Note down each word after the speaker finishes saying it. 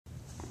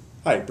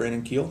Hi,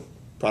 Brandon Kuehl,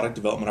 Product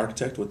Development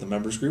Architect with the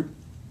Members Group.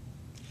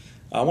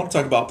 I want to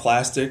talk about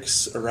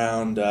plastics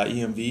around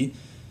EMV,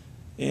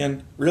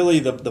 and really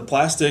the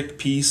plastic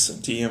piece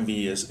to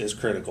EMV is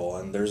critical,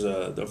 and there's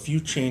a few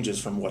changes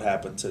from what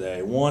happened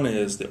today. One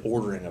is the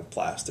ordering of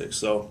plastics.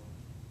 So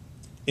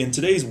in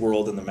today's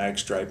world, in the mag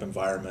stripe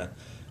environment,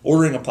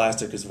 ordering a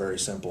plastic is very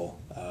simple.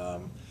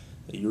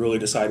 You really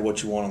decide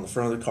what you want on the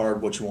front of the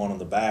card, what you want on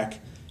the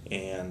back,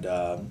 and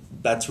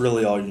that's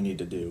really all you need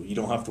to do. You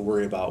don't have to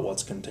worry about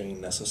what's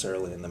contained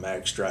necessarily in the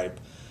mag stripe.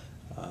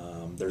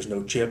 There's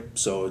no chip,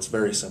 so it's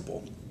very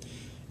simple.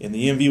 In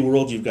the EMV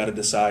world, you've got to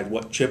decide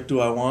what chip do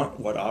I want,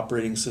 what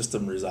operating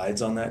system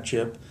resides on that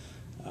chip,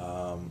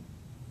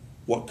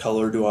 what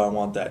color do I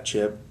want that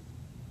chip,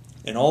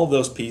 and all of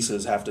those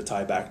pieces have to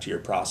tie back to your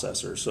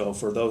processor. So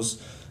for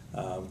those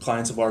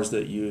clients of ours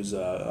that use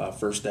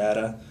First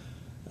Data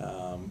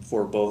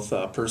for both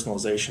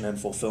personalization and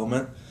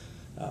fulfillment,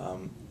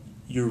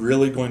 you're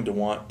really going to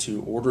want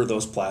to order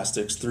those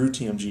plastics through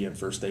TMG and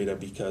First Data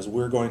because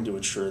we're going to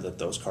ensure that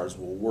those cards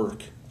will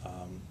work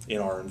in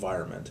our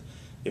environment.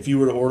 If you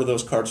were to order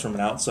those cards from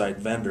an outside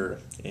vendor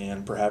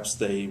and perhaps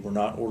they were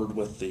not ordered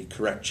with the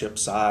correct chip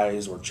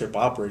size or chip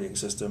operating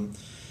system,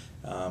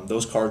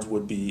 those cards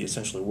would be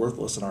essentially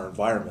worthless in our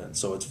environment.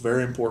 So it's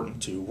very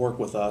important to work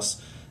with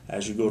us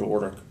as you go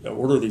to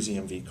order these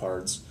EMV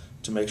cards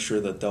to make sure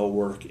that they'll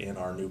work in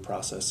our new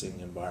processing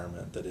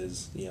environment that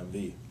is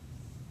EMV.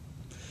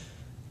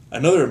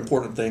 Another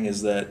important thing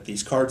is that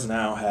these cards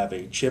now have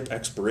a chip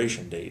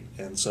expiration date,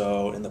 and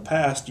so in the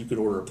past you could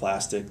order a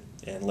plastic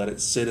and let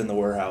it sit in the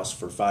warehouse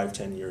for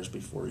 5-10 years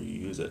before you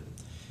use it.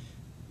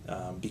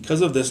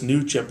 Because of this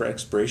new chip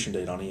expiration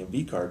date on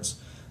EMV cards,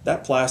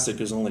 that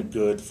plastic is only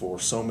good for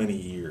so many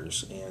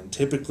years, and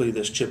typically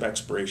this chip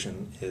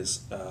expiration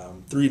is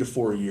 3 to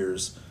 4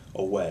 years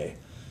away.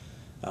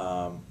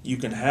 You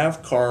can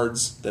have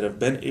cards that have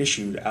been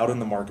issued out in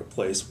the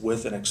marketplace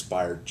with an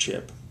expired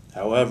chip.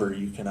 However,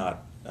 you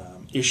cannot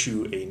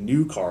issue a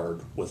new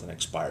card with an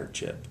expired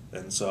chip.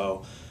 And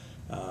so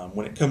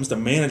when it comes to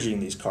managing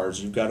these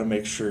cards, you've got to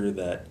make sure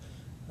that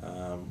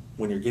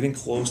when you're getting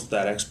close to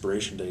that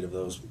expiration date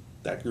of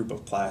that group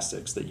of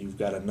plastics, that you've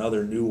got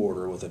another new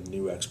order with a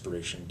new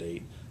expiration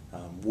date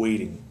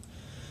waiting.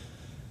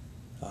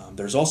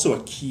 There's also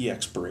a key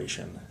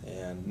expiration,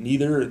 and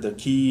neither the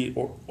key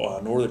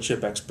nor the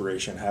chip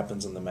expiration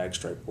happens in the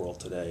magstripe world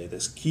today.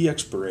 This key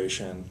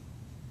expiration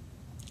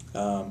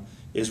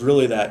is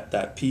really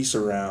that piece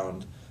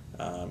around,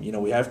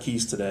 we have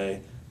keys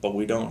today, but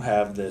we don't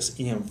have this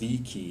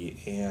EMV key,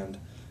 and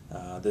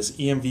this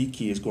EMV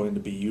key is going to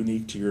be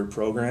unique to your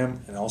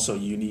program and also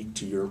unique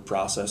to your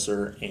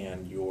processor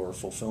and your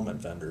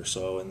fulfillment vendor.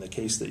 So in the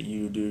case that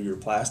you do your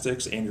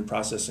plastics and your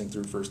processing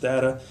through First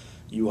Data,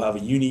 you will have a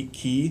unique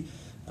key.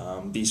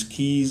 These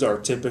keys are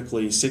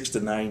typically 6 to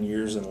 9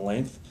 years in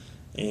length,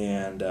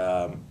 and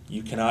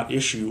you cannot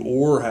issue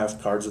or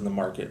have cards in the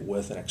market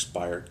with an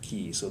expired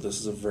key. So this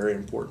is a very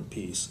important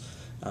piece.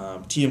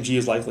 TMG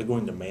is likely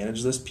going to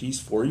manage this piece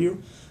for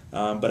you,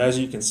 but as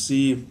you can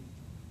see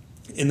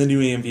in the new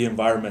EMV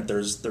environment,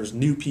 there's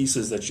new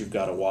pieces that you've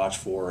got to watch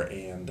for,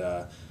 and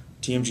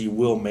TMG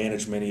will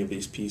manage many of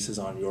these pieces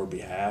on your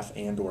behalf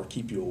and or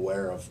keep you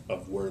aware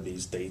of where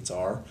these dates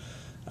are.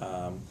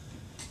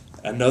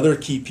 Another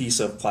key piece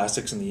of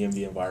plastics in the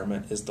EMV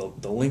environment is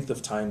the length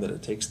of time that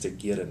it takes to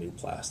get a new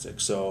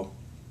plastic. So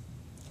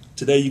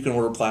today you can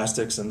order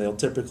plastics and they'll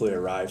typically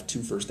arrive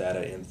to First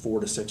Data in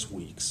 4 to 6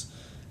 weeks.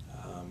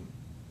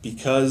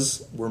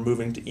 Because we're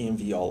moving to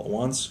EMV all at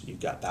once,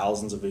 you've got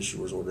thousands of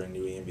issuers ordering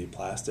new EMV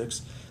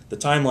plastics, the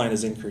timeline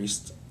has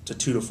increased to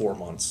 2 to 4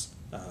 months.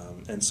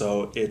 And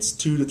so it's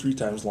 2 to 3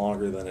 times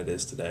longer than it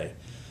is today.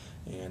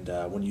 And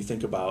when you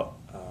think about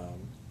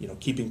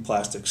keeping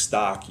plastic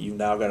stock, you've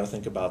now got to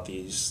think about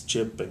these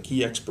chip and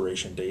key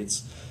expiration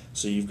dates.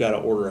 So you've got to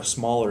order a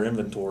smaller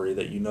inventory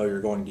that you know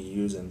you're going to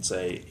use in,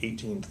 say,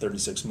 18 to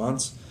 36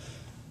 months.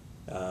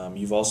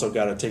 You've also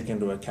got to take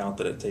into account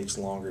that it takes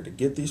longer to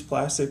get these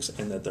plastics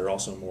and that they're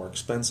also more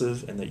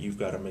expensive, and that you've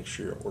got to make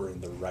sure you're ordering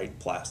the right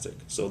plastic.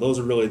 So those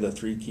are really the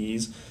 3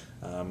 keys,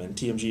 and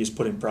TMG is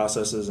putting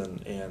processes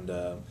and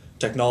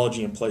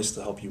technology in place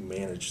to help you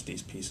manage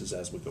these pieces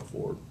as we go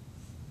forward.